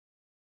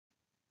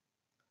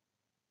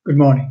Good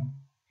morning.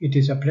 It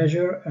is a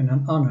pleasure and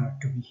an honor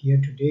to be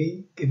here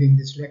today giving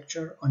this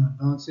lecture on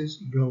advances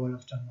in global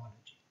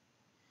ophthalmology.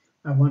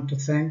 I want to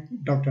thank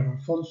Dr.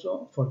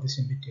 Alfonso for this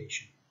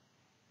invitation.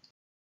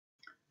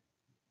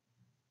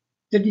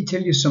 Let me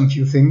tell you some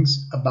few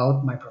things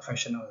about my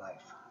professional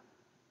life.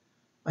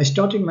 I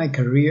started my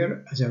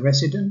career as a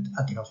resident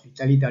at the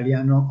Hospital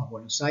Italiano of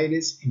Buenos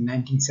Aires in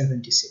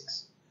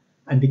 1976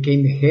 and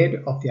became the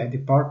head of the eye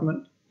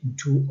department in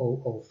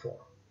 2004.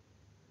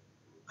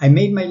 I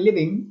made my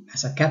living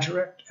as a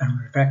cataract and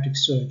refractive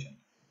surgeon,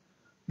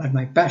 but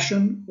my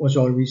passion was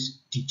always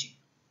teaching.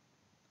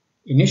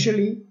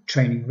 Initially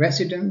training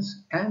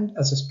residents and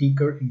as a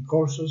speaker in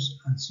courses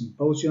and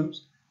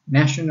symposiums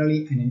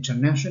nationally and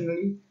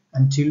internationally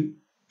until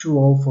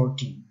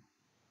 2014,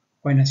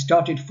 when I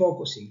started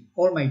focusing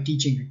all my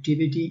teaching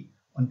activity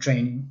on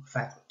training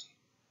faculty.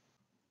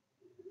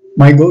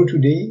 My goal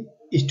today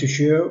is to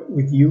share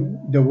with you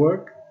the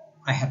work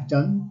I have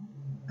done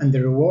and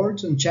the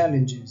rewards and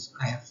challenges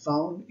I have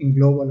found in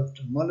global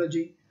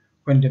ophthalmology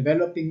when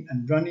developing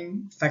and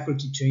running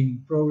faculty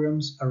training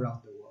programs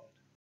around the world.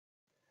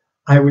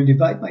 I will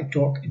divide my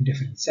talk in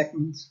different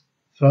segments.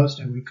 First,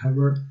 I will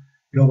cover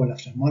global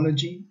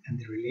ophthalmology and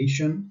the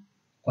relation,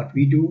 what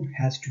we do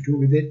has to do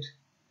with it,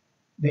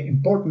 the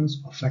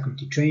importance of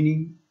faculty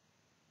training,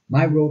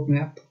 my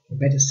roadmap, or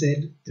better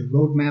said, the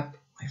roadmap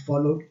I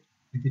followed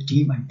with the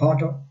team I'm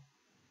part of,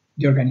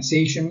 the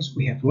organizations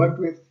we have worked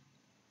with,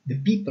 the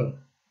people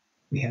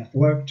we have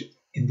worked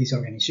in these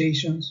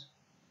organizations,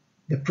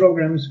 the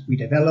programs we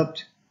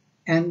developed,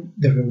 and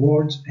the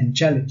rewards and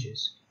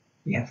challenges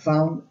we have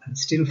found and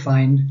still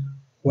find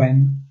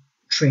when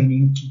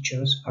training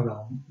teachers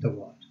around the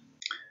world.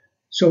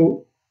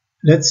 So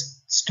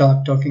let's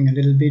start talking a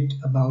little bit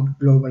about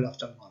global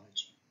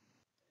ophthalmology.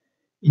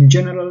 In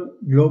general,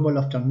 global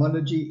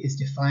ophthalmology is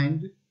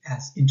defined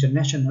as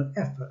international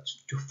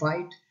efforts to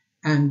fight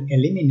and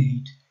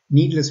eliminate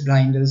needless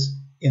blindness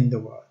in the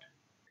world.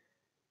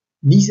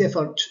 These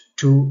efforts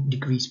to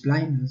decrease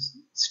blindness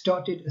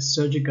started as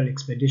surgical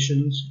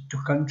expeditions to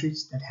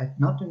countries that had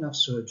not enough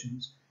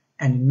surgeons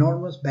and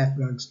enormous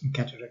backlogs in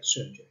cataract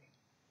surgery.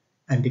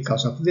 And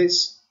because of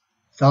this,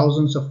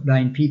 thousands of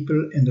blind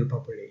people in their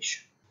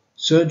population.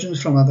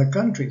 Surgeons from other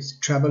countries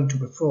traveled to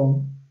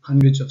perform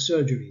hundreds of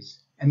surgeries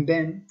and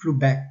then flew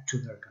back to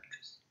their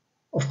countries.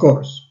 Of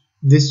course,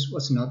 this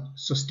was not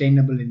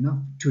sustainable enough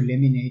to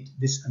eliminate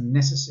this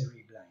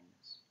unnecessary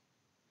blindness.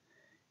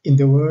 In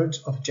the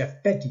words of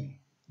Jeff Petty,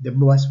 the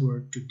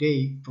buzzword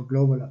today for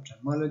global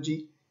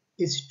ophthalmology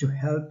is to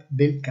help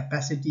build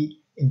capacity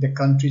in the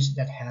countries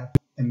that have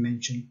the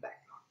mentioned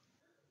backlog.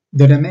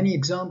 There are many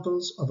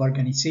examples of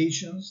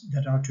organizations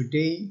that are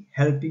today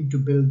helping to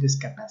build this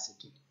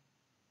capacity.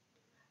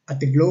 At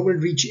the Global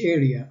Reach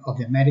area of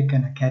the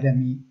American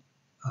Academy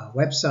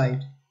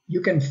website, you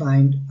can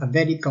find a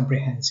very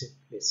comprehensive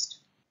list.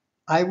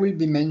 I will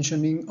be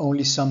mentioning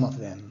only some of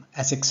them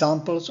as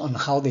examples on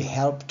how they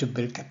help to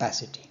build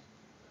capacity.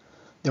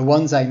 The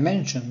ones I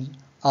mentioned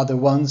are the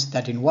ones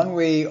that in one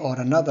way or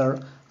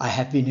another I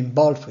have been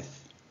involved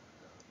with.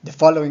 The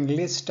following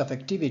list of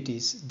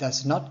activities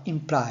does not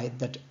imply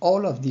that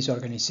all of these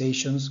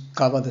organizations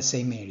cover the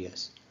same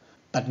areas,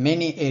 but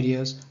many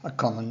areas are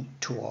common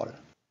to all.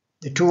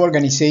 The two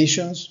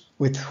organizations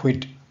with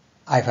which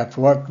I have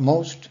worked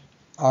most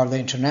are the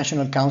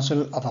International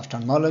Council of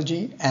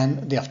Ophthalmology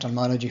and the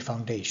Ophthalmology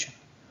Foundation.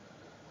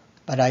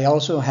 But I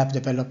also have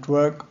developed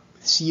work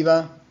with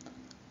SIVA,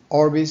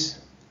 Orbis,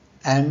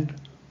 and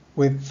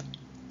with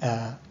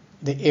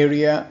the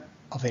area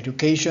of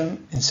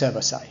education in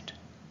server-side.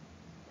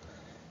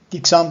 The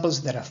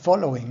examples that are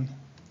following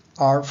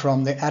are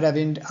from the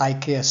Aravind Eye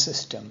Care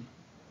System,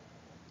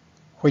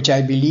 which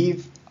I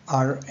believe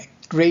are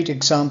great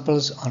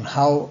examples on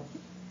how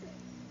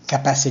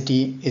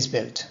capacity is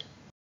built.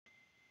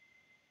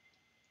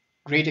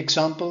 Great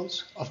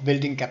examples of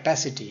building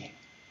capacity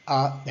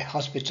are the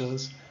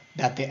hospitals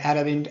that the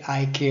Aravind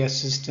Eye Care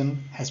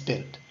System has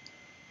built,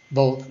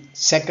 both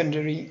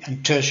secondary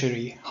and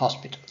tertiary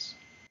hospitals.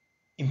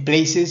 In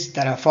places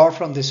that are far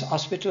from these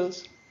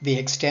hospitals, they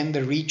extend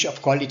the reach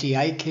of quality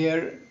eye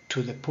care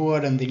to the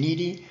poor and the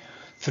needy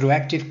through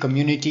active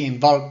community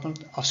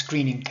involvement of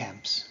screening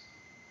camps,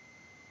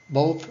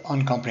 both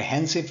on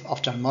comprehensive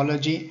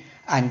ophthalmology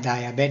and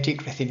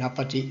diabetic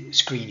retinopathy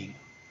screening.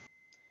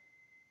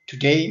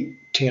 Today,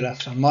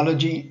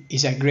 teleophthalmology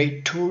is a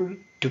great tool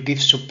to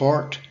give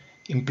support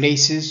in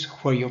places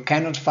where you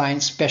cannot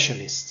find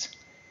specialists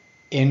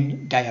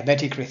in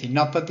diabetic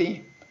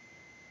retinopathy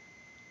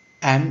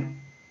and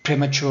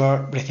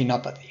premature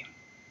retinopathy.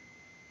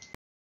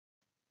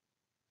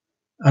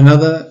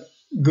 Another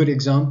good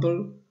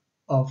example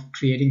of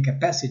creating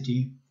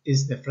capacity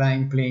is the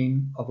flying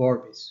plane of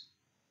Orbis,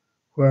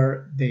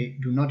 where they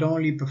do not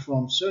only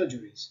perform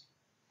surgeries,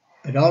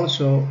 but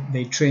also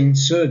they train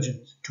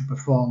surgeons to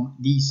perform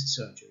these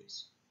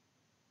surgeries.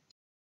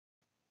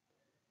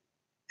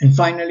 And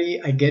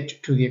finally, I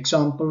get to the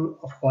example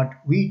of what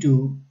we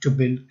do to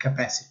build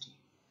capacity.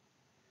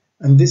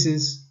 And this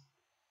is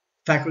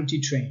faculty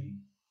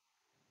training.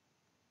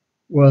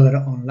 Whether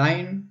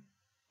online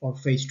or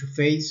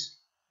face-to-face,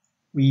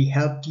 we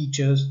help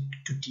teachers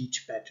to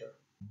teach better.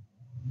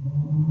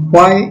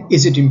 Why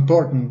is it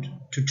important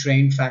to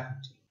train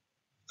faculty?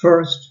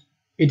 First,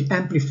 it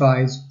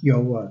amplifies your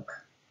work.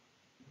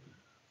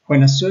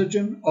 When a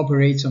surgeon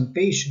operates on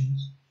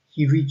patients,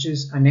 he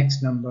reaches a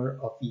next number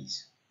of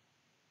E's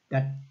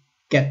that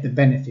get the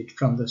benefit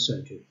from the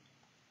surgery.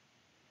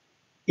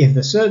 If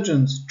the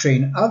surgeons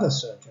train other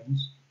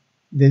surgeons,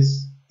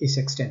 this is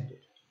extended.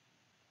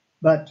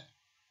 But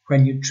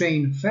when you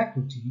train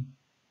faculty,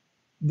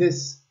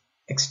 this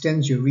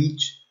extends your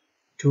reach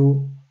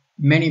to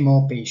many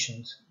more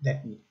patients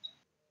that need it.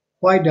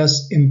 Why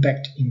does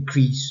impact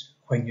increase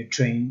when you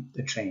train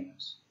the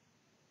trainers?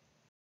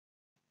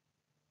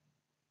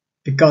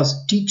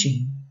 Because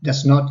teaching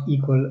does not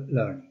equal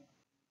learning.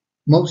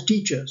 Most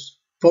teachers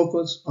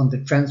focus on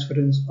the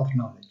transference of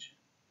knowledge,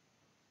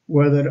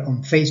 whether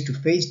on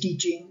face-to-face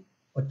teaching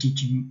or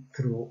teaching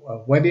through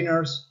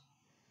webinars.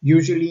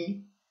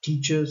 Usually,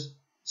 teachers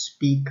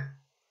speak,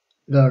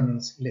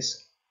 learners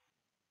listen.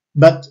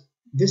 But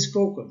this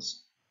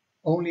focus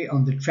only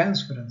on the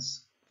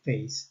transference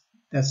phase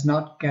does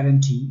not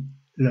guarantee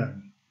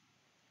learning.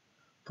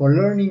 For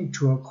learning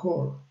to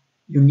occur,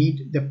 you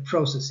need the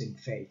processing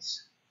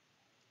phase,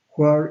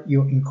 where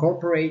you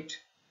incorporate,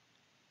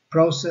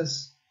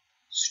 process,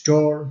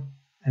 store,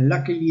 and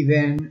luckily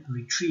then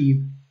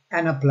retrieve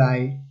and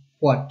apply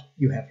what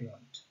you have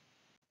learned.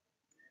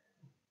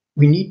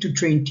 We need to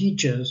train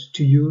teachers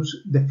to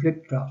use the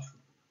flipped classroom.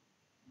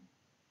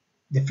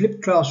 The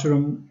flipped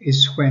classroom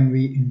is when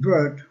we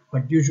invert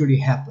what usually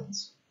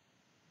happens.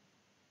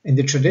 In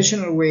the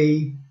traditional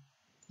way,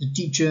 the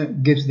teacher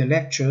gives the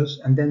lectures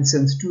and then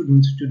sends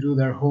students to do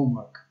their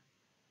homework,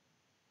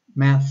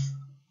 math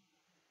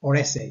or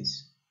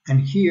essays. And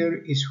here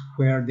is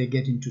where they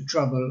get into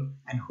trouble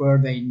and where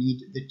they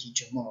need the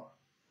teacher more.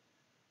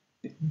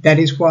 That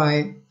is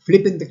why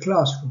flipping the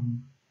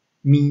classroom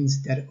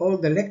means that all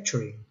the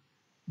lecturing,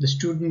 the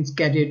students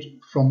get it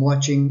from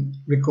watching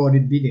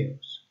recorded videos.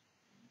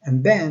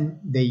 And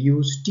then they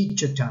use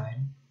teacher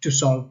time to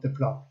solve the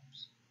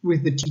problems,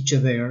 with the teacher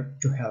there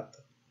to help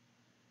them.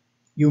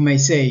 You may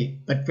say,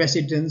 but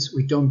residents,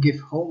 we don't give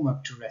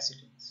homework to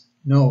residents.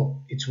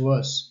 No, it's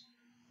worse.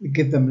 We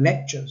give them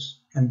lectures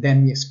and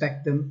then we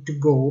expect them to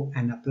go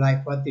and apply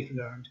what they've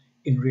learned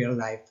in real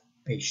life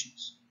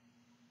patients.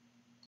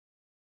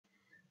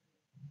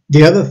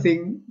 The other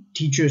thing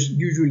teachers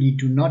usually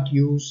do not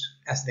use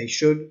as they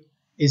should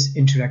is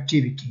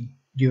interactivity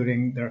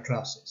during their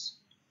classes.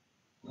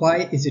 Why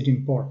is it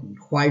important?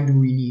 Why do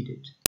we need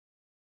it?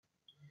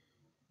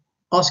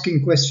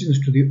 Asking questions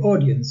to the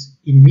audience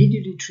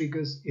immediately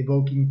triggers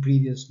evoking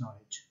previous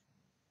knowledge.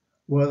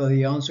 Whether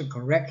they answer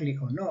correctly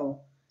or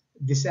no,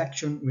 this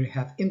action will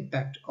have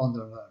impact on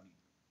their learning.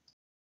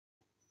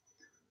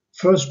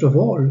 First of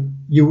all,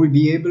 you will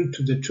be able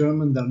to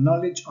determine their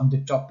knowledge on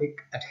the topic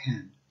at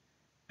hand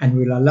and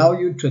will allow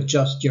you to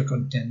adjust your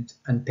content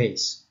and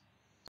pace.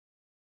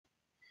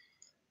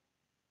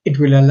 It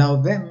will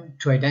allow them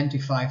to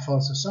identify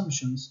false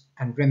assumptions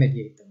and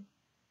remediate them.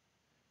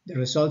 The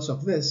results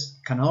of this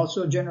can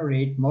also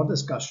generate more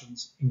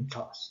discussions in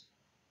class.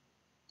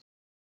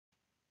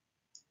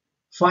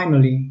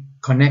 Finally,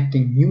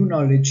 connecting new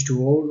knowledge to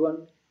old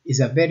one is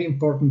a very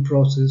important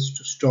process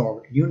to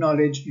store new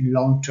knowledge in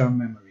long-term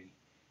memory,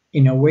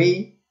 in a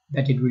way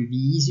that it will be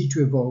easy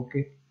to evoke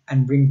it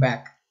and bring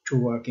back to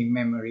working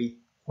memory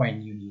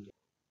when you need it.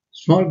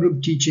 Small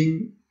group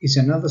teaching is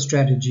another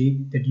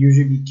strategy that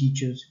usually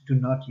teachers do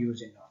not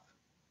use enough.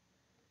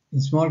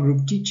 In small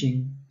group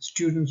teaching,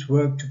 students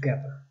work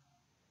together.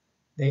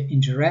 They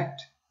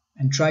interact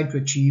and try to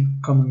achieve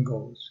common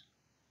goals.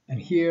 And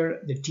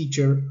here the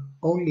teacher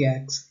only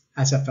acts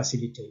as a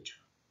facilitator.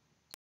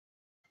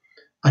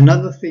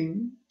 Another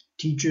thing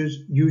teachers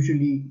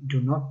usually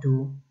do not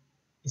do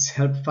is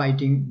help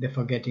fighting the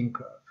forgetting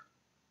curve.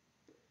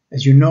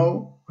 As you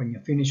know, when you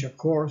finish a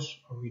course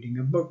or reading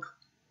a book,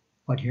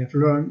 what you have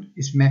learned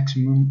is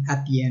maximum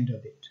at the end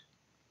of it.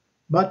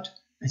 But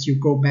as you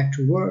go back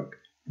to work,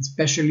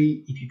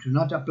 especially if you do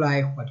not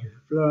apply what you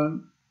have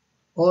learned,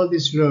 all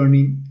this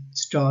learning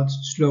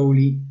starts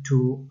slowly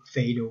to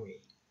fade away.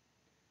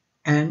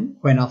 And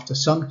when after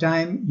some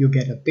time you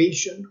get a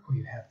patient or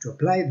you have to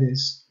apply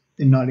this,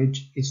 the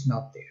knowledge is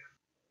not there.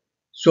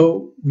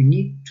 So we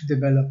need to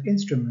develop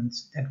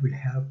instruments that will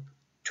help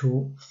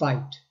to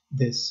fight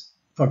this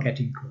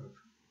forgetting curve.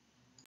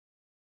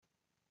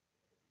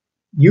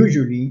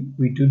 Usually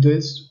we do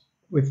this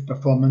with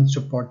performance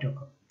support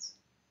documents.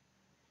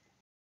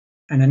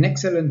 And an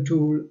excellent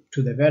tool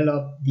to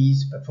develop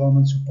these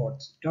performance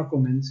support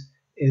documents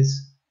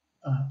is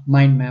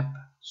mind map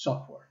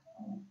software.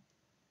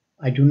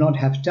 I do not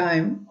have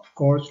time, of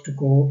course, to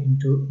go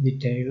into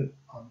detail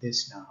on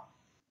this now.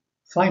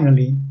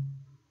 Finally,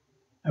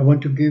 I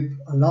want to give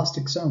a last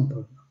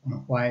example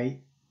on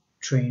why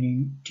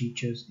training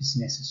teachers is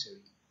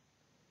necessary.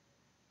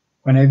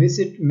 When I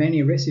visit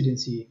many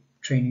residency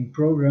training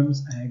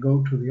programs and I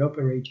go to the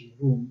operating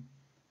room,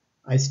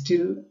 I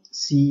still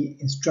see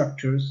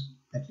instructors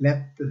that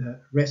let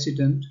the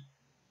resident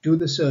do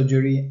the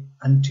surgery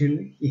until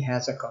he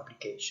has a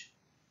complication.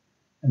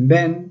 And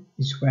then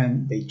is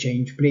when they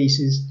change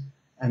places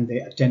and the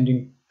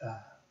attending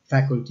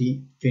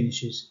faculty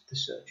finishes the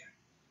surgery.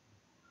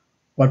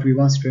 What we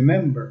must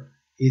remember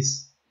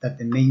is that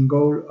the main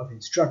goal of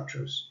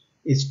instructors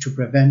is to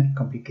prevent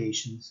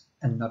complications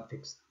and not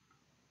fix them.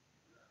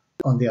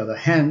 On the other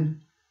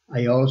hand,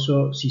 I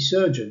also see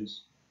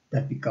surgeons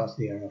that because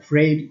they are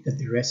afraid that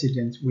the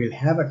residents will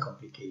have a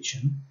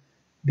complication,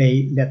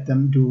 they let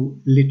them do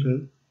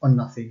little or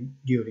nothing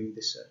during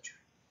the surgery.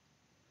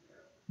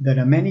 There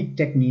are many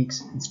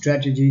techniques and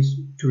strategies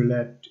to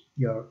let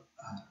your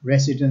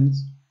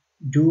residents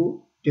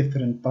do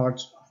different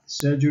parts of the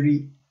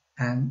surgery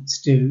and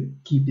still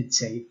keep it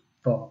safe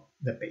for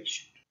the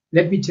patient.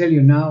 Let me tell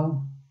you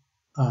now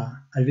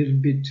a little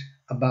bit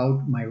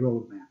about my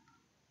roadmap,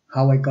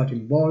 how I got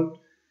involved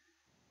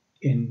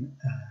in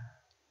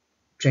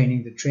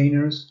training the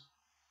trainers,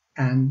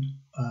 and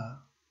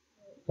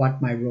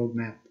what my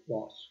roadmap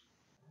was.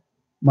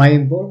 My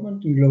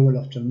involvement in global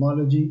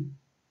ophthalmology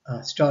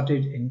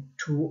started in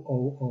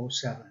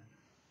 2007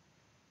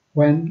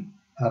 when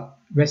a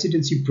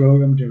residency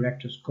program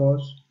director's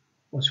course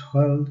was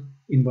held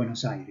in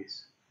Buenos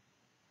Aires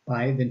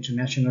by the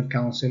International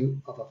Council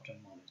of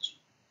Ophthalmology.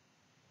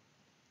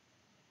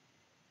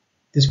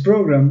 This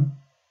program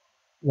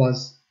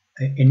was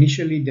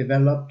initially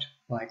developed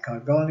by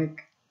Carl Gornick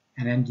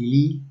and Andy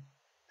Lee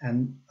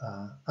and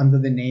under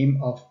the name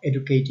of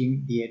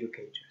Educating the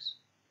Educators.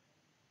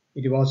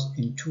 It was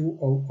in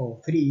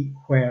 2003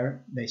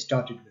 where they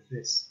started with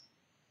this.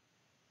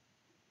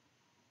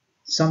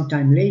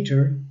 Sometime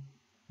later,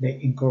 they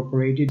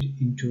incorporated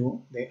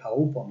into the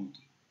AUPO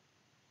meeting.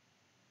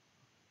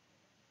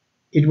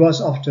 It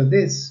was after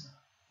this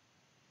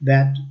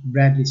that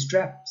Bradley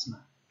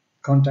Strassman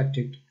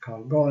contacted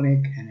Carl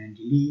Gornick and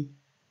Andy Lee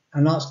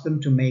and asked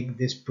them to make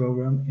this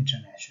program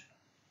international.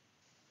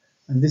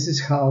 And this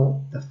is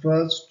how the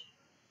first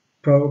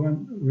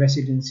program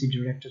residency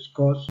director's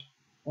course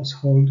was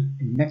held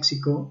in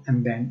Mexico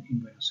and then in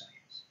Buenos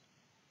Aires.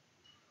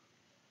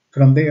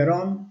 From there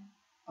on,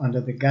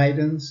 under the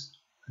guidance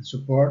and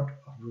support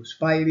of Bruce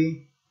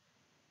Spivey,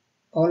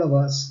 all of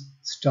us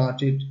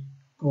started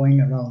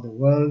going around the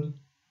world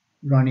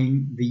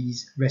running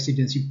these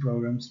residency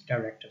programs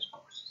director's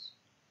courses.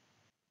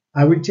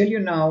 I will tell you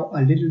now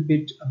a little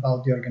bit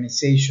about the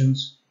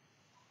organizations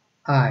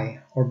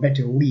or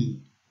better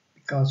we,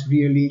 because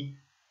really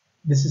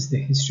this is the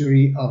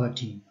history of a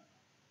team,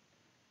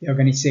 the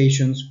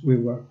organizations we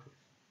work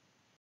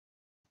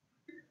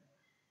with.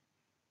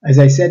 As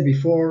I said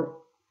before,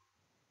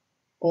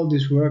 all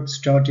this work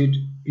started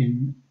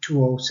in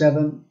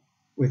 2007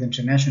 with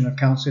International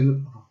Council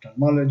of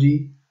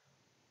Ophthalmology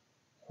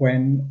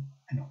when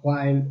and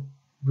while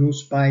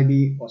Bruce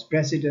Spivey was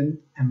president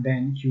and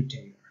then Hugh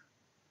Taylor.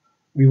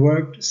 We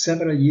worked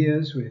several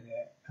years with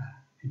the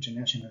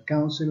International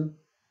Council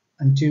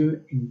until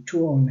in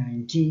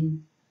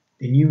 2019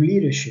 the new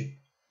leadership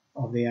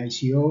of the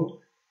ICO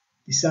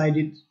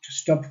decided to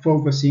stop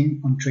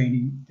focusing on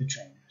training the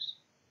trainers.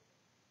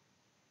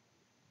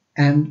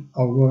 And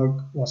our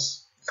work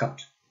was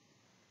cut.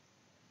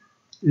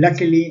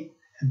 Luckily,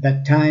 at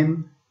that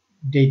time,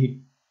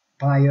 David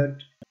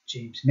Pyatt,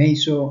 James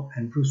Maso,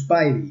 and Bruce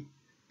Spivey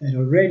that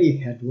already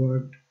had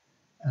worked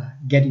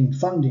getting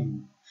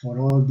funding for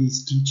all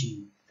this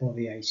teaching for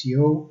the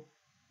ICO,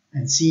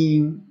 and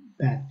seeing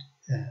that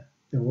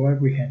the work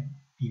we had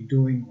been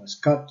doing was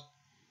cut,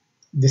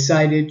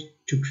 decided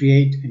to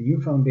create a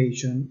new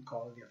foundation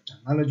called the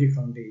Ophthalmology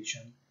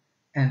Foundation,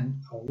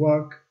 and our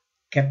work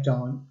kept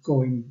on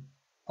going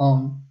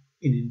on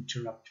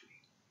uninterruptedly.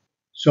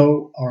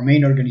 So our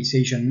main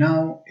organization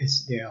now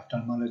is the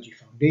Ophthalmology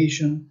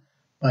Foundation,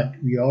 but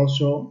we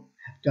also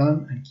have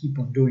done and keep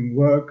on doing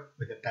work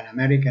with the Pan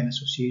American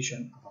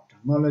Association of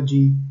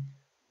Ophthalmology,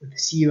 with the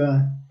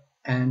SIVA,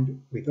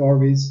 and with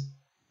Orbis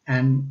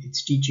and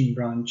its teaching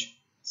branch,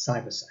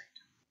 Cybersight.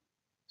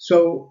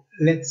 So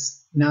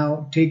let's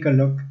now take a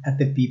look at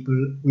the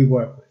people we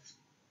work with.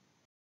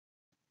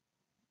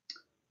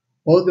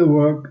 All the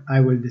work I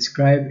will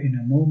describe in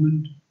a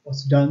moment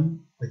was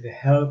done with the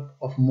help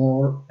of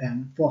more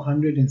than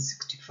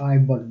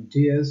 465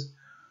 volunteers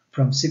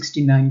from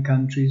 69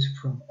 countries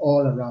from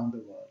all around the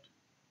world.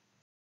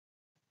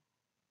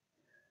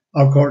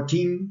 Our core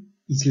team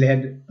is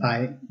led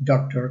by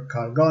Dr.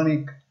 Carl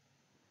Gornick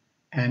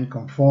and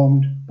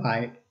conformed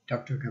by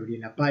Dr.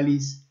 Gabriela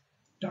Palis,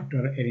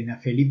 Dr. Elena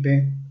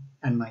Felipe,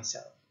 and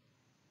myself.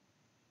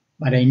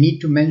 But I need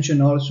to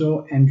mention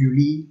also Andrew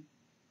Lee,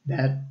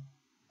 that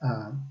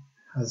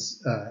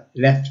has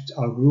left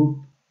our group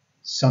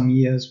some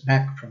years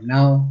back from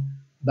now,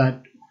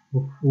 but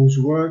whose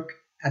work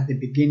at the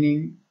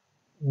beginning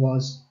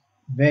was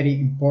very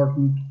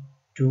important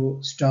to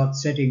start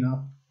setting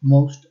up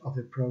most of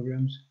the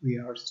programs we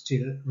are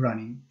still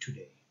running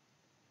today.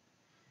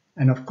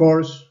 And of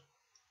course,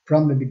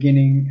 from the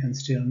beginning and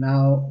still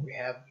now, we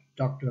have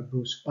Dr.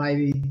 Bruce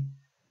Spivey,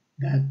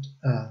 that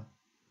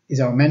is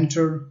our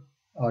mentor,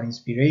 our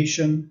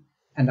inspiration,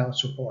 and our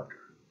supporter.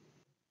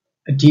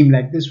 A team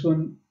like this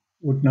one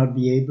would not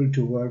be able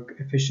to work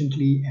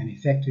efficiently and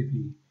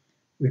effectively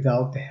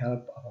without the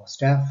help of our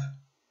staff,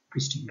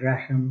 Christine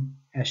Graham,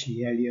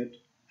 Ashley Elliott,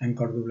 and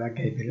Cordula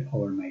Gabriel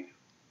Overmaier.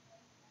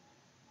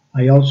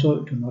 I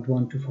also do not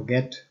want to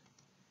forget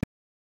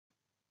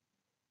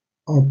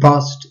our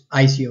past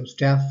ICO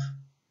staff,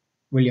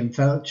 William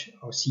Felch,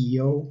 our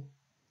CEO,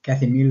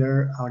 Kathy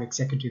Miller, our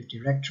Executive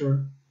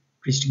Director,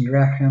 Christine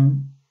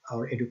Graham,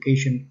 our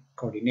Education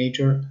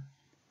Coordinator,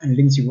 and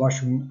Lindsay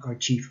Washburn, our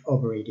Chief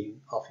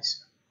Operating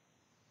Officer.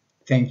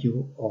 Thank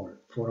you all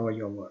for all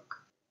your work.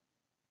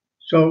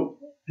 So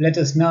let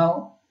us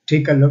now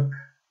take a look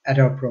at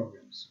our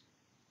programs.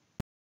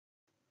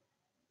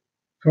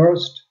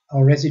 First,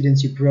 our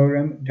residency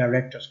program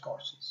director's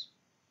courses.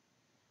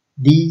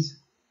 These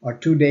are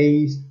 2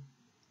 days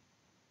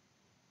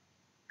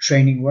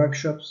training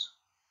workshops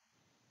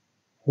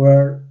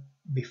where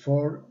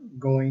before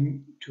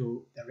going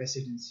to the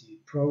residency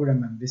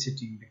program and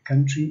visiting the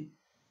country,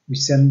 we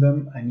send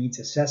them a needs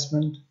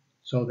assessment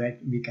so that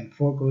we can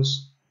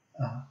focus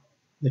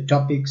the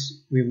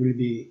topics we will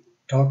be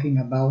talking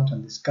about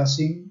and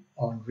discussing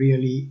on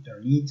really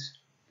their needs.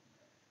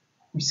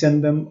 We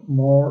send them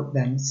more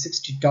than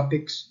 60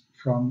 topics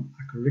from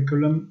a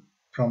curriculum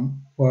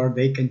from where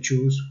they can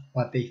choose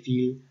what they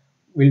feel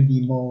will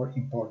be more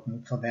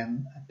important for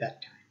them at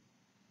that time.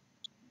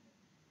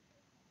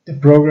 The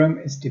program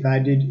is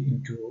divided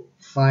into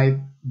 5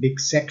 big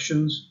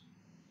sections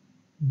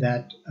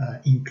that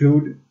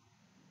include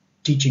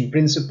teaching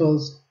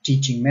principles,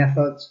 teaching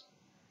methods,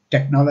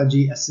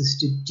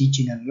 technology-assisted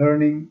teaching and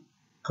learning,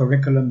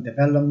 curriculum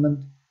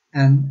development,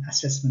 and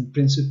assessment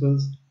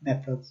principles,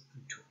 methods,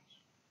 and tools.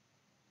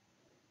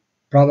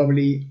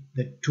 Probably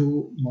the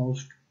 2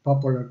 most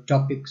popular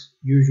topics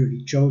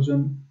usually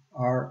chosen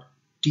are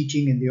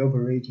teaching in the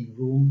operating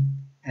room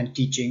and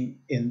teaching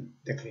in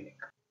the clinic.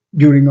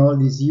 During all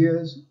these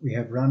years, we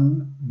have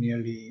run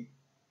nearly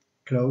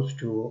close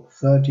to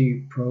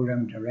 30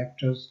 program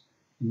directors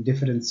in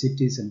different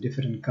cities and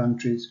different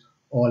countries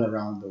all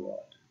around the world.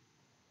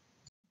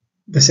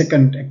 The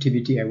second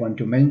activity I want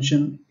to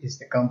mention is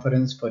the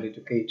Conference for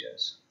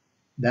Educators.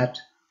 That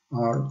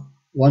are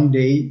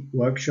 1-day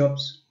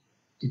workshops,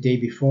 the day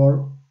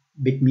before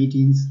big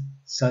meetings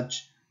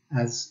such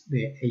as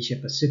the Asia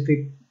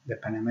Pacific, the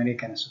Pan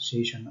American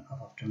Association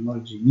of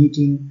Ophthalmology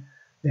meeting,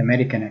 the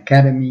American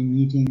Academy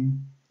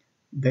meeting,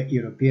 the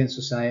European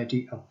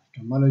Society of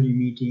Ophthalmology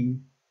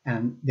meeting,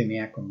 and the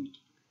MEACO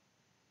meeting.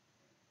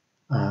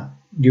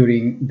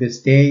 During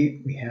this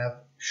day, we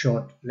have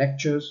short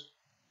lectures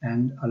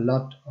and a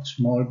lot of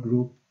small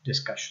group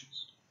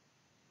discussions.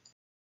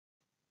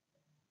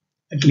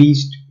 At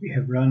least we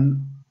have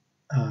run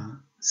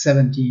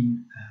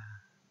 17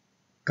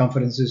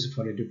 conferences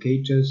for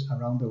educators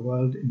around the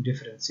world in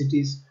different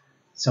cities,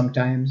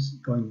 sometimes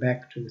going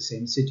back to the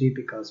same city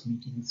because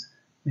meetings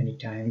many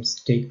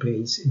times take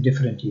place in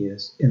different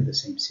years in the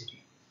same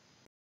city.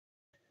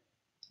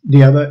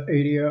 The other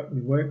area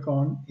we work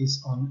on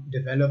is on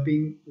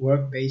developing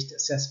work-based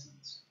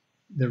assessments,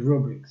 the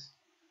rubrics,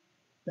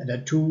 that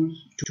are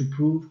tools to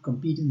prove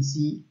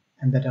competency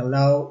and that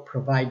allow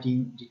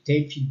providing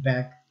detailed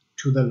feedback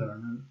to the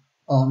learner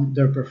on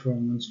their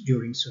performance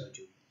during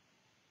surgery.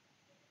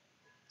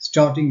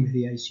 Starting with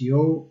the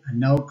ICO and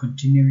now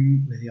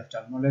continuing with the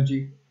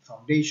Ophthalmology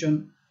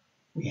Foundation,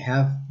 we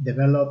have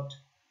developed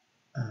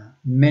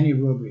many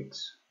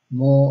rubrics,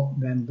 more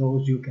than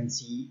those you can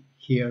see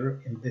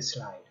here in this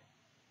slide.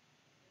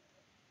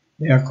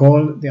 They are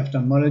called the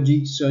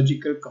Ophthalmology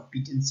Surgical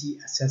Competency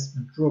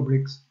Assessment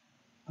Rubrics,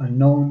 are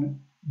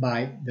known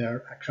by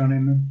their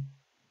acronym,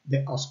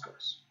 the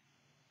OSCARs.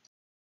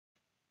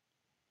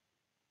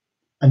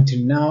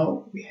 Until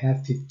now, we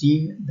have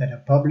 15 that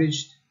are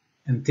published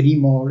and 3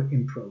 more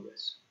in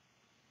progress.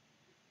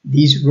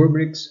 These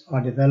rubrics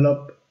are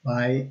developed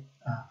by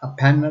a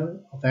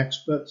panel of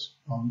experts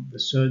on the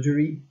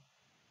surgery,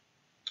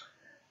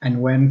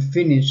 and when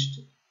finished,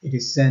 it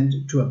is sent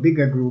to a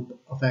bigger group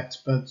of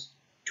experts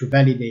to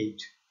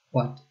validate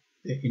what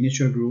the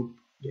initial group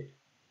did.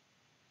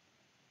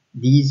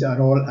 These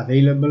are all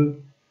available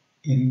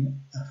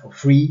for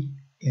free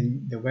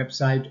in the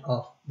website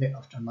of the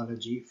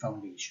Ophthalmology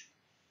Foundation.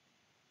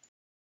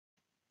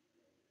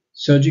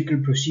 Surgical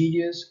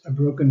procedures are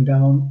broken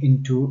down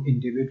into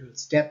individual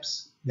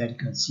steps that you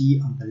can see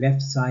on the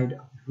left side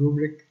of the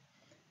rubric,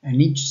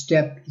 and each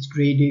step is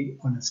graded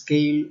on a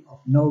scale of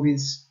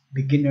novice,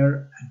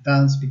 beginner,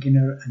 advanced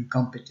beginner, and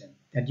competent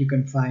that you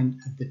can find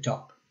at the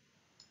top.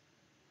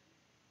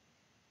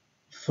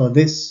 For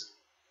this,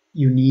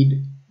 you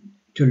need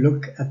to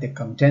look at the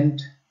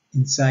content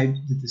inside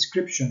the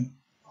description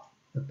of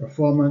the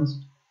performance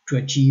to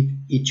achieve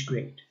each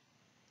grade.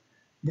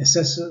 The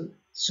assessor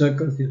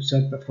circles the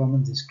observed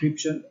performance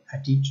description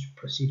at each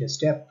procedure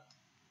step.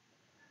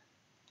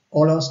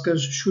 All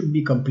OSCARs should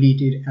be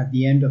completed at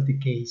the end of the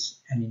case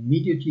and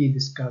immediately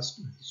discussed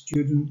with the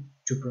student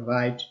to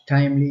provide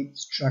timely,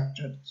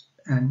 structured,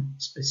 and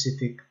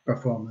specific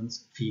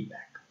performance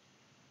feedback.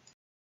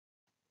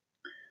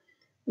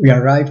 We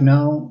arrive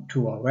now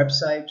to our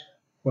website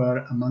where,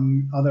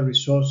 among other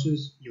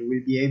resources, you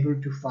will be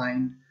able to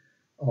find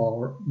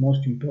our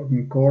most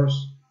important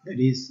course, that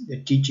is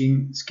the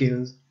Teaching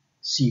Skills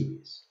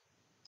series.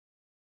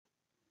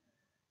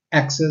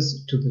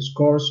 Access to this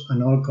course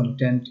and all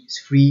content is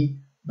free,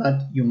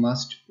 but you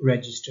must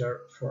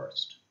register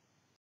first.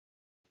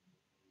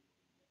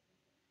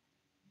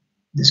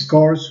 This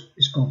course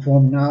is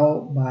conformed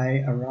now by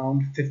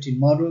around 15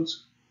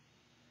 modules,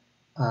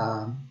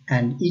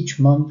 and each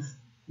month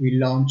we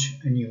launch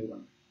a new one.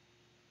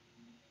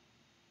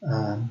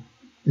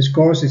 This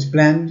course is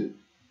planned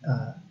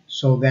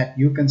so that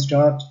you can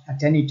start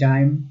at any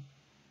time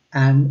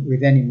and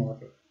with any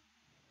model.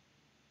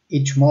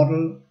 Each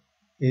model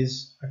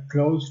is a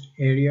closed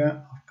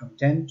area of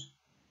content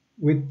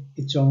with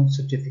its own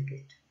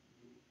certificate.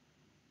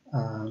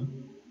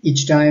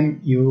 Each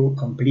time you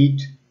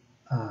complete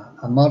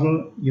a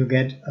model, you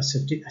get a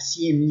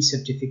CME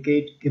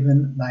certificate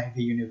given by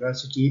the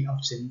University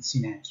of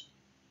Cincinnati.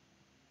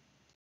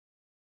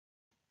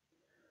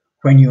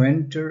 When you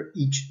enter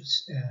each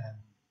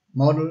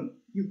model,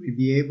 you will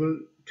be able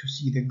to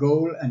see the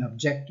goal and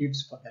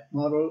objectives for that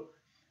model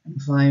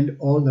and find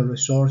all the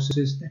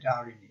resources that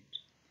are in it.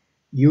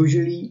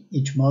 Usually,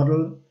 each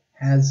model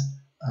has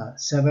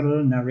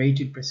several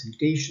narrated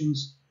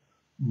presentations,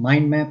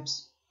 mind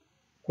maps,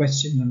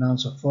 question and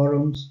answer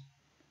forums.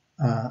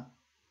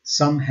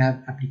 Some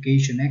have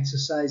application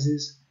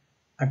exercises,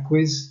 a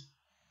quiz,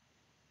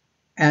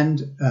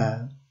 and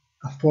a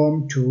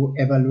form to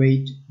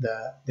evaluate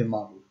the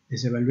model.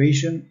 This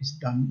evaluation is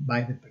done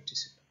by the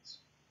participants.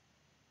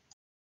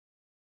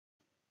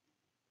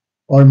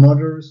 All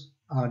models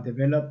are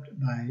developed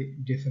by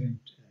different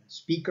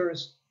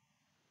speakers.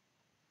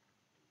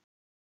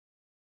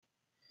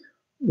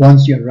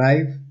 Once you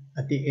arrive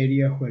at the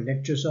area where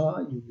lectures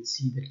are, you will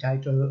see the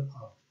title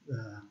of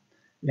the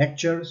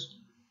lectures,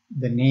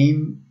 the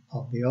name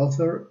of the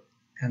author,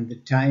 and the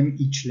time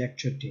each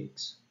lecture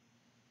takes.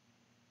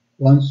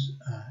 Once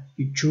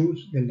you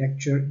choose the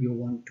lecture you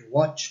want to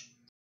watch,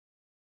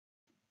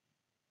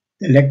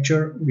 the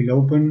lecture will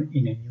open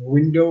in a new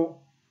window,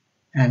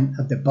 and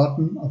at the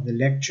bottom of the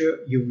lecture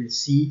you will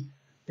see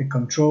the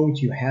controls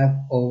you have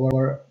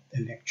over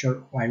the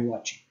lecture while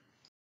watching.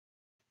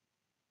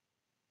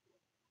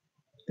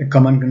 The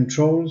common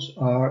controls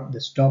are the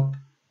stop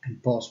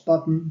and pause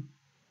button,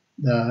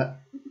 the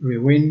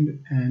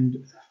rewind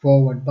and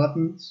forward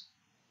buttons,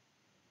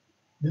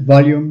 the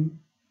volume,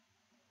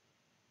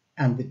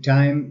 and the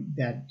time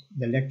that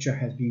the lecture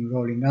has been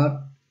rolling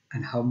out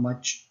and how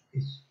much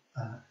is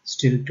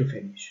still to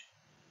finish.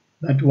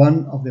 But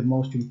one of the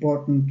most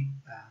important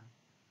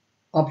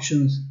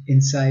options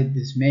inside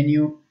this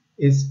menu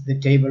is the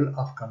table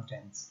of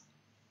contents.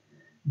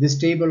 This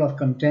table of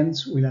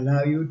contents will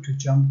allow you to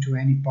jump to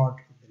any part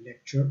of the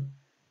lecture,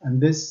 and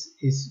this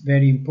is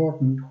very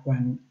important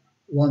when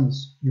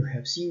once you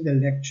have seen the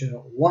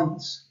lecture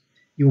once,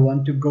 you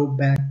want to go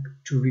back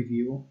to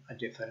review a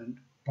different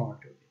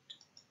part of it.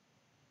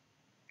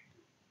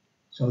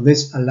 So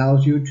this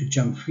allows you to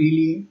jump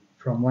freely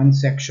from one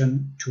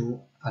section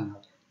to another.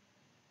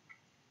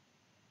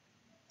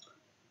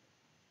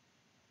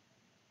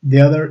 The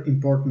other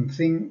important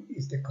thing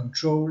is the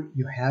control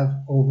you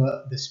have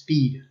over the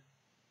speed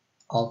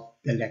of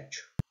the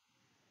lecture.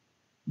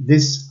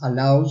 This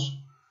allows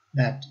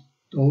that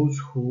those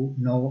who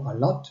know a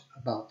lot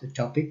about the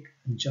topic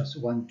and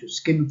just want to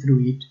skim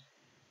through it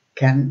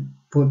can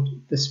put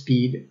the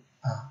speed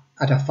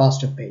at a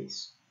faster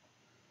pace.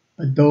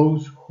 But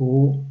those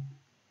who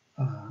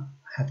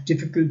have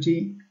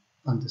difficulty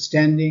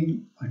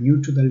understanding, are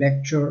new to the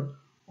lecture,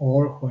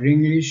 or where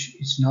English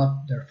is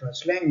not their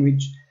first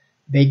language,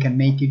 they can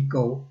make it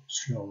go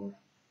slower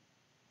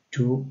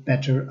to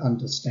better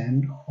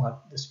understand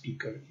what the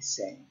speaker is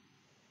saying.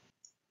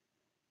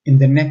 In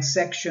the next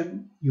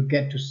section, you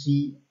get to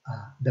see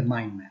the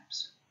mind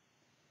maps.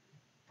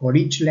 For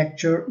each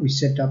lecture, we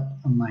set up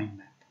a mind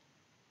map.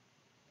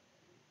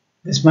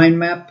 This mind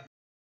map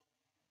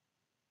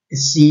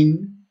is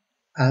seen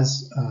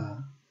as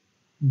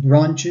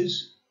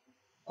branches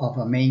of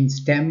a main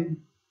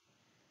stem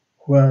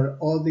where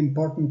all the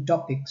important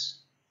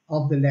topics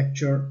of the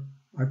lecture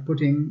are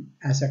put in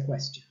as a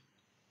question.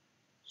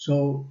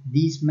 So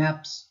these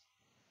maps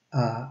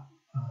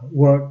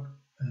work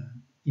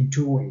in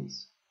two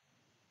ways.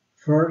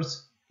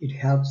 First, it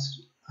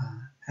helps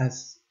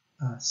as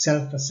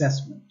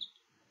self-assessment.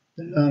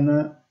 The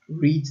learner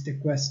reads the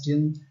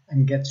question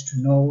and gets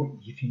to know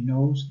if he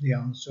knows the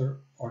answer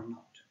or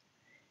not.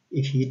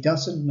 If he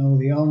doesn't know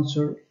the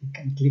answer, he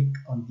can click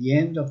on the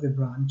end of the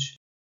branch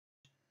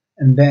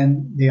and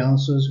then the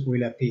answers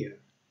will appear,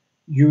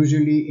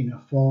 usually in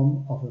a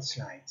form of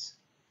slides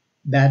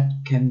that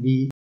can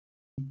be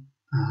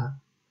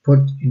put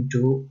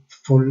into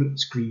full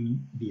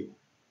screen view.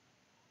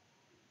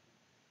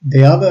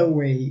 The other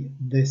way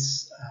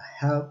this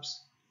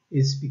helps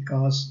is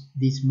because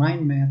these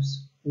mind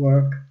maps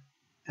work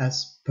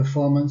as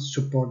performance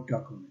support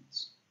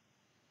documents.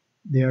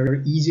 They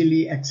are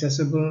easily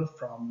accessible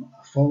from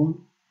a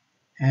phone,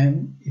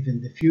 and if in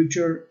the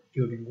future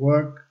during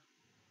work,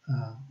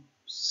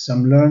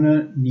 some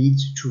learner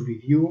needs to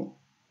review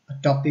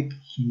a topic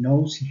he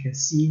knows he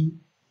has seen,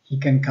 he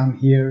can come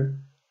here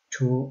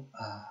to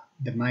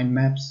the mind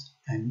maps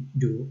and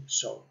do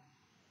so.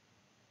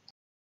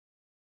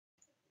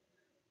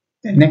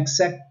 The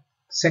next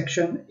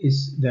section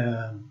is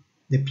the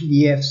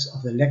PDFs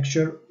of the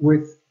lecture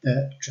with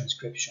the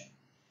transcription.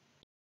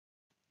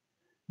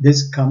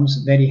 This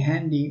comes very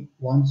handy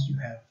once you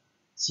have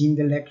seen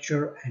the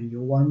lecture and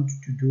you want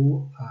to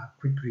do a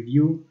quick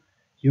review.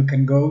 You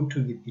can go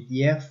to the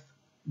PDF,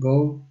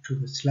 go to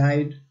the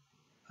slide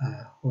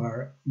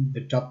where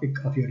the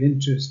topic of your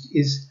interest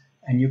is,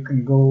 and you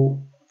can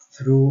go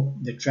through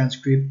the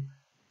transcript,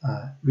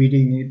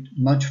 reading it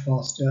much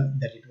faster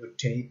than it would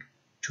take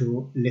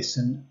to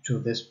listen to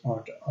this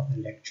part of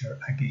the lecture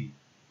again.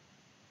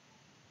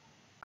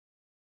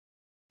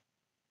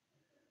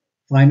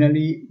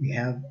 Finally, we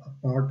have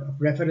a part of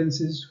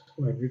references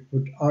where we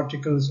put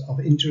articles of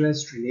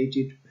interest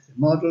related with the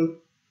model.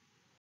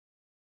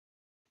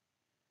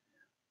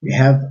 We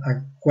have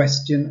a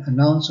question and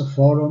answer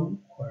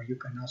forum where you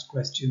can ask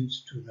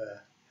questions to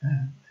the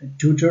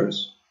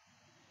tutors.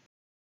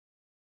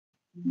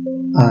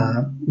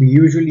 We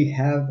usually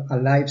have a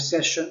live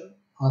session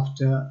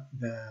after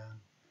the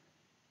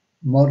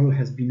model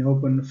has been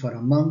open for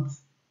a month,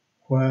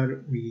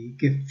 where we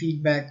give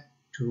feedback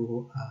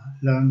to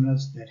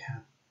learners that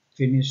have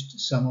finished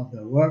some of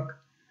their work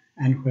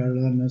and where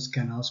learners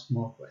can ask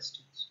more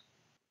questions.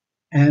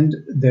 And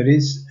there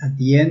is, at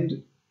the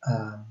end,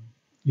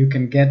 you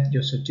can get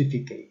your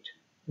certificate.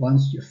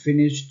 Once you've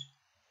finished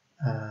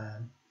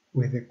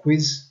with the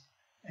quiz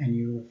and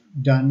you've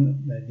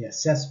done the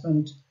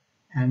assessment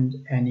and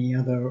any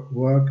other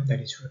work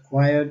that is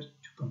required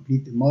to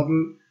complete the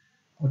model,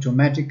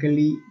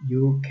 automatically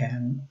you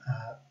can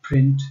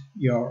print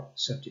your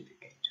certificate.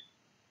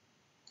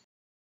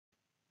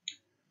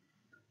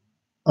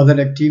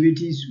 Other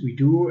activities we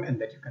do and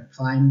that you can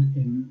find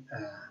in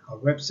our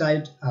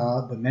website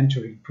are the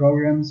mentoring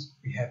programs.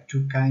 We have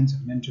two kinds of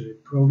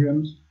mentoring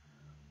programs.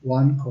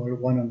 One called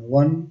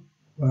one-on-one,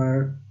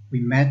 where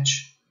we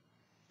match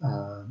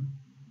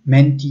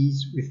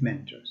mentees with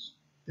mentors.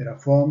 There are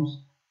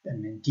forms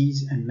that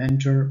mentees and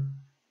mentor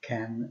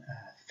can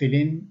fill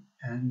in,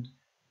 and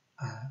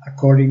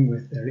according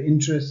with their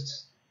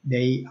interests,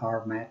 they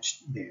are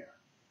matched there.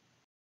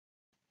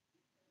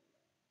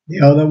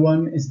 The other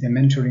one is the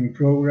mentoring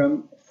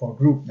program for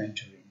group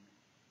mentoring.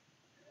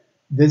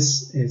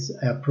 This is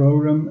a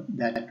program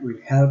that will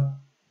help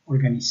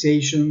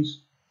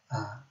organizations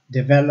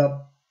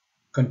develop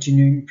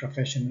continuing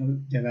professional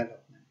development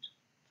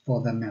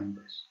for their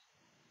members.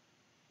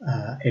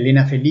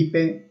 Elena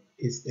Felipe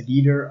is the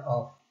leader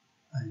of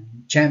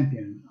and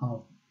champion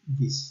of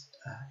this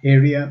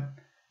area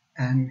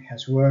and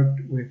has worked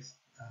with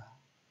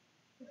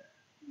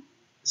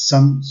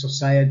some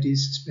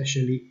societies,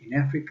 especially in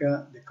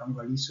Africa, the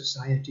Congolese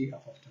Society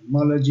of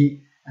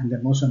Ophthalmology and the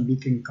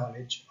Mozambican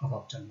College of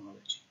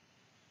Ophthalmology.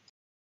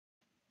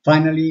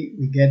 Finally,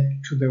 we get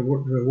to the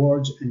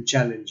rewards and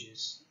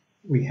challenges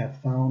we have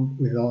found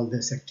with all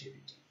this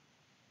activity.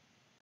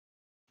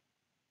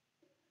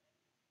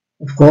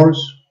 Of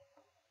course,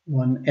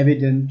 one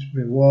evident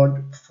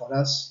reward for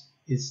us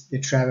is the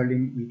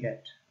traveling we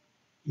get.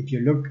 If you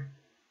look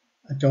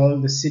at all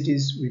the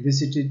cities we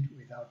visited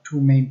with our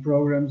two main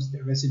programs,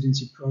 the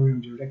residency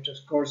program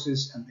directors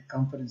courses and the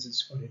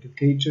conferences for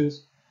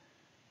educators,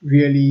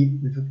 really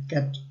we would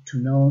get to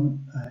know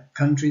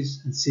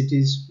countries and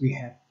cities we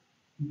have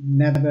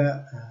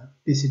never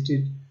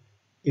visited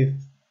if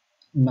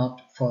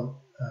not for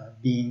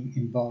being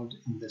involved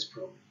in this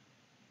program.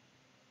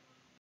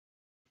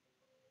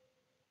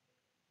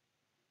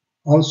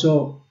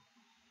 Also,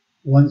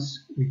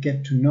 once we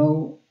get to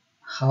know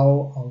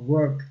how our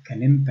work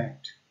can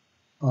impact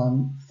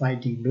on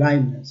fighting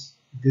blindness,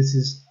 this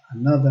is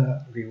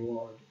another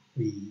reward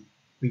we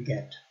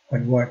get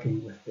when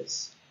working with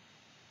this.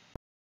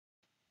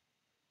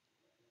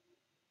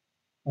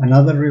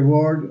 Another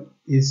reward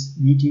is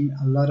meeting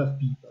a lot of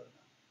people.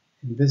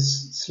 In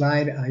this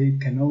slide, I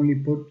can only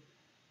put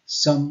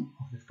some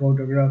of the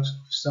photographs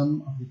of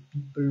some of the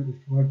people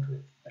we've worked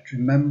with. But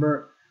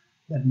remember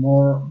that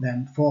more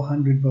than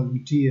 400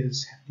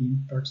 volunteers have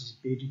been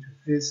participated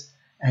with this,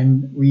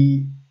 and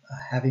we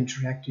have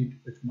interacted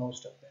with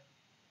most of them.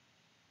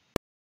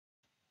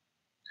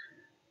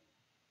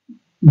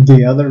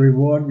 The other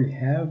reward we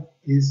have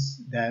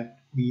is that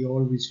we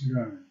always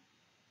learn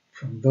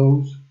from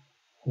those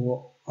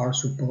who are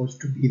supposed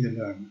to be the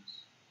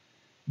learners.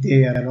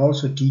 They are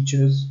also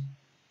teachers.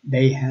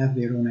 They have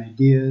their own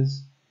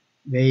ideas.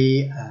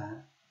 They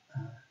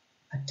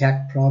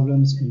attack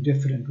problems in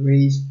different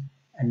ways,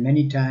 and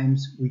many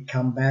times we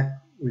come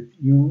back with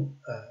new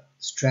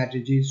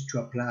strategies to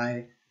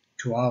apply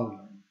to our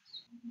learners.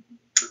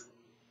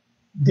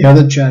 The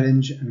other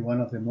challenge, and one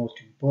of the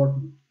most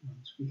important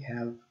ones we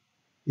have,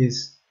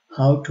 is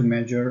how to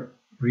measure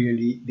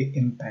really the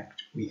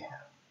impact we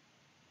have.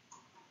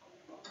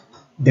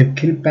 The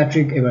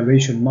Kilpatrick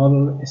evaluation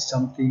model is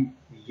something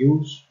we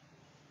use.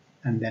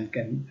 and then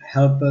can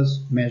help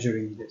us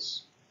measuring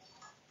this.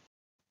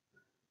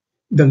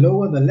 The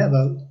lower the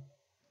level,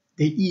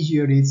 the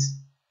easier it is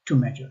to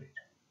measure it.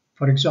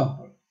 For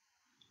example,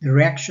 the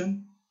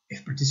reaction,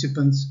 if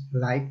participants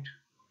liked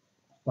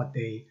what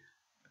they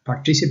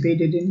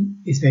participated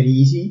in, is very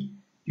easy.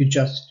 You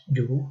just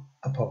do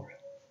a poll.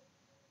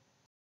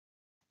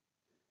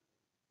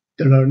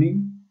 The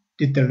learning,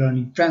 did the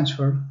learning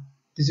transfer?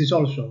 This is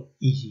also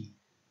easy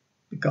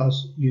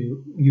because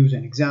you use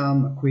an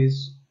exam, a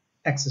quiz,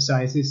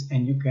 exercises,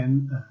 and you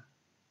can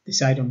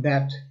decide on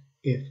that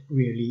if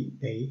really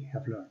they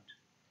have learned.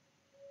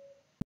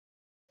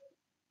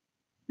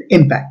 The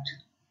impact.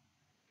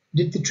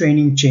 Did the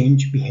training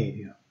change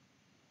behavior?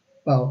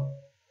 Well,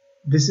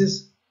 this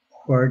is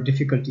where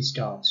difficulty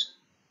starts,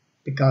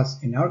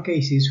 because in our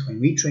cases, when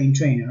we train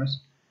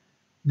trainers,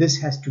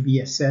 this has to be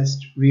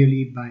assessed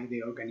really by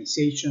the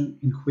organization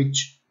in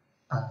which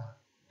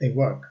they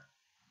work.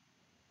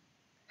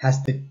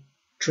 Has the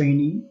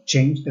training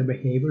changed their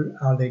behavior?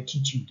 Are they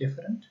teaching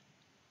different?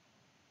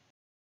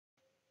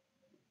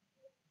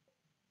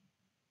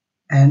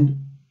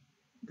 And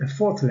the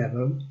fourth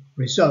level,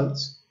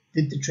 results.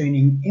 Did the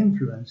training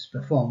influence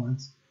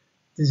performance?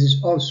 This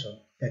is also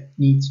that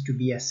needs to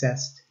be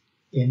assessed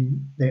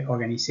in the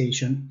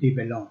organization they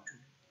belong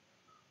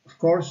to. Of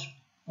course,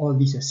 all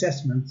these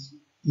assessments,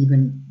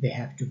 even they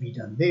have to be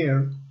done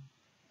there,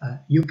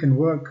 you can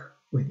work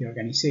with the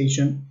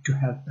organization to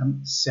help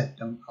them set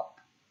them up.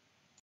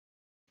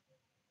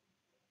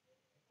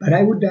 But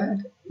I would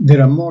add,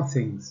 there are more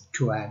things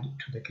to add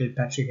to the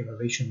Kilpatrick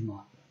evaluation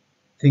model,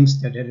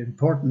 things that are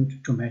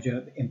important to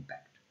measure the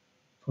impact.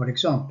 For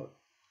example,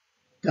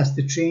 does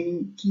the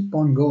training keep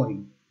on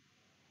going?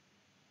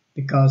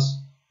 Because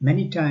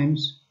many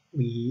times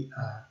we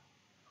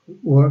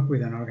work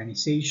with an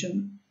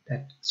organization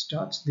that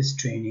starts this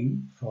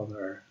training for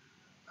their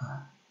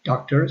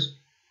doctors,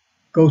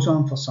 goes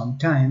on for some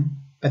time,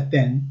 but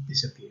then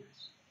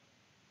disappears.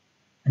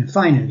 And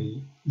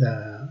finally,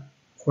 the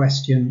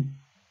question,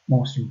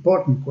 most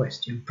important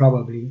question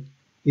probably,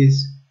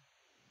 is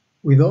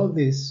with all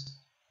this,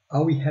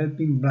 are we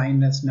helping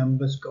blindness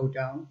numbers go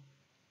down?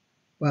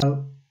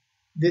 Well,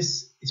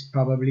 this is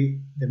probably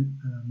the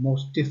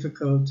most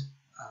difficult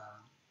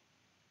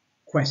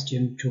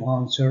question to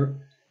answer,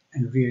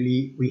 and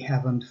really we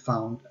haven't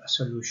found a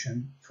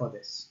solution for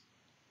this.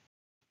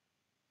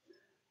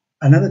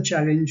 Another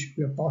challenge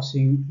we are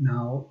passing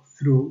now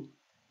through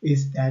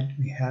is that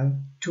we have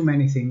too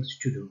many things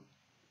to do.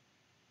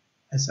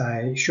 As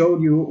I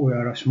showed you, we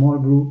are a small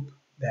group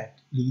that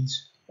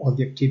leads all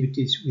the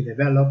activities we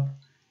develop,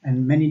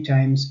 and many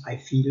times I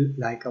feel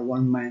like a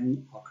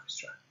one-man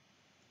orchestra.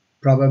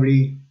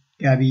 Probably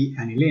Gabby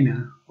and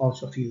Elena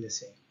also feel the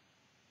same.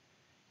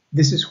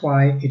 This is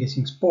why it is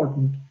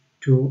important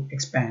to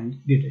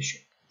expand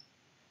leadership.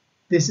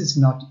 This is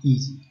not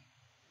easy.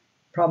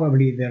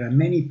 Probably there are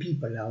many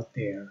people out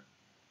there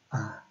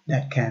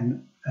that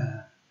can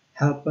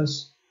help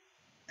us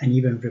and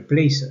even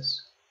replace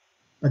us.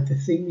 But the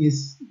thing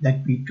is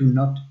that we do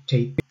not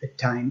take the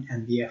time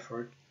and the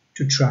effort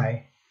to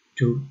try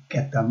to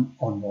get them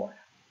on board.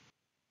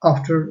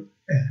 After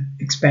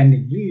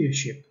expanding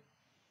leadership,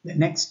 the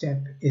next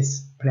step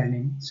is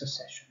planning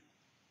succession.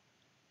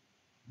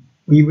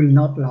 We will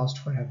not last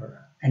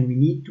forever, and we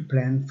need to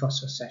plan for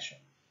succession.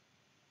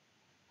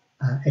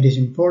 It is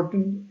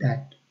important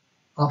that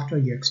after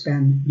you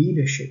expand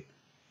leadership,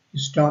 you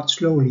start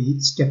slowly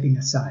stepping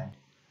aside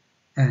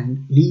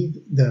and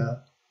leave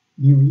the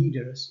new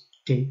leaders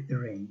take the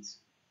reins,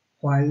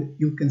 while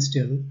you can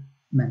still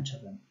mentor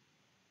them.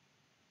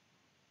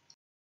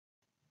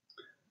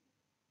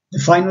 The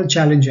final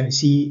challenge I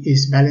see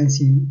is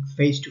balancing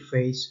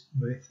face-to-face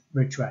with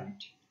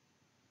virtuality.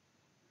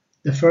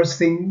 The first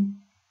thing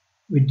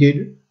we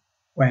did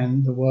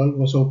when the world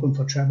was open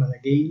for travel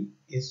again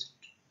is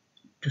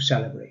to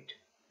celebrate.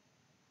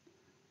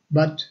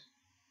 But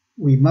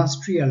we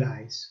must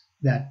realize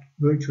that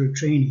virtual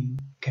training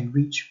can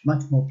reach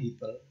much more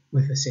people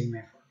with the same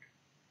effort.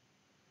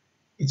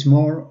 It's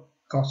more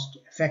cost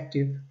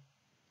effective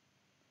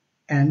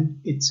and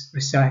it's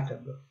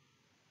recyclable.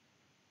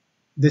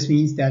 This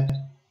means that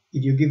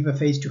if you give a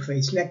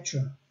face-to-face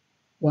lecture,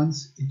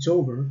 once it's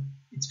over,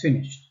 it's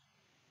finished.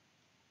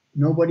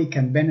 Nobody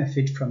can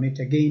benefit from it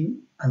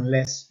again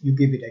unless you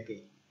give it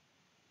again.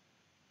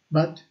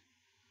 But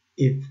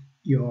if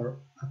your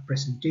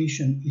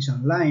presentation is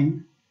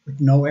online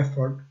with no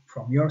effort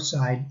from your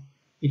side,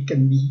 it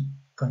can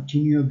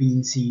continue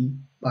being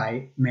seen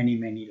by many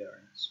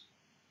learners.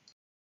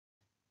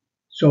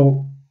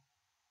 So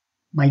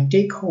my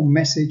take-home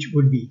message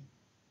would be,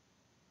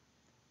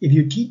 if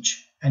you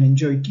teach and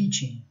enjoy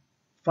teaching,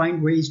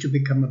 find ways to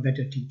become a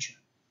better teacher.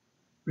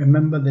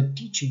 Remember that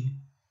teaching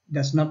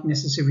does not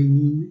necessarily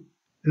mean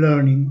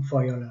learning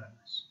for your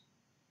learners.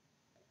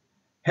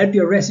 Help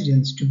your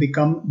residents to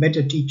become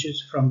better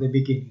teachers from the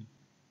beginning.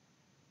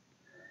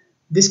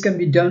 This can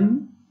be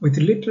done with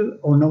little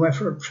or no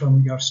effort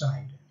from your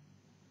side.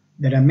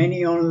 There are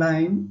many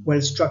online,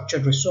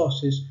 well-structured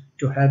resources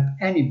to help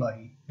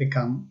anybody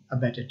become a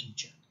better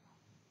teacher.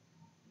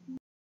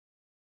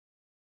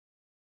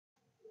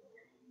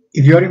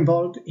 If you're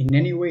involved in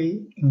any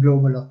way in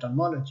global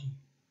ophthalmology,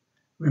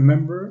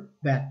 remember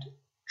that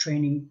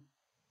training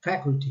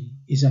faculty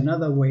is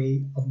another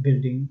way of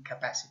building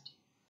capacity.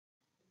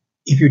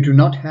 If you do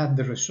not have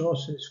the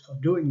resources for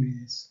doing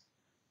this,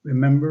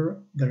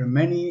 remember there are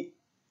many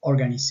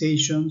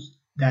organizations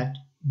that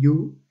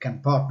you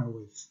can partner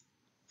with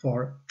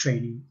for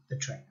training the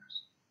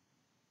trainers.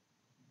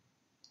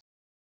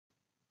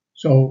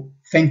 So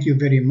thank you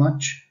very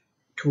much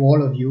to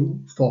all of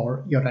you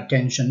for your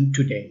attention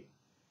today.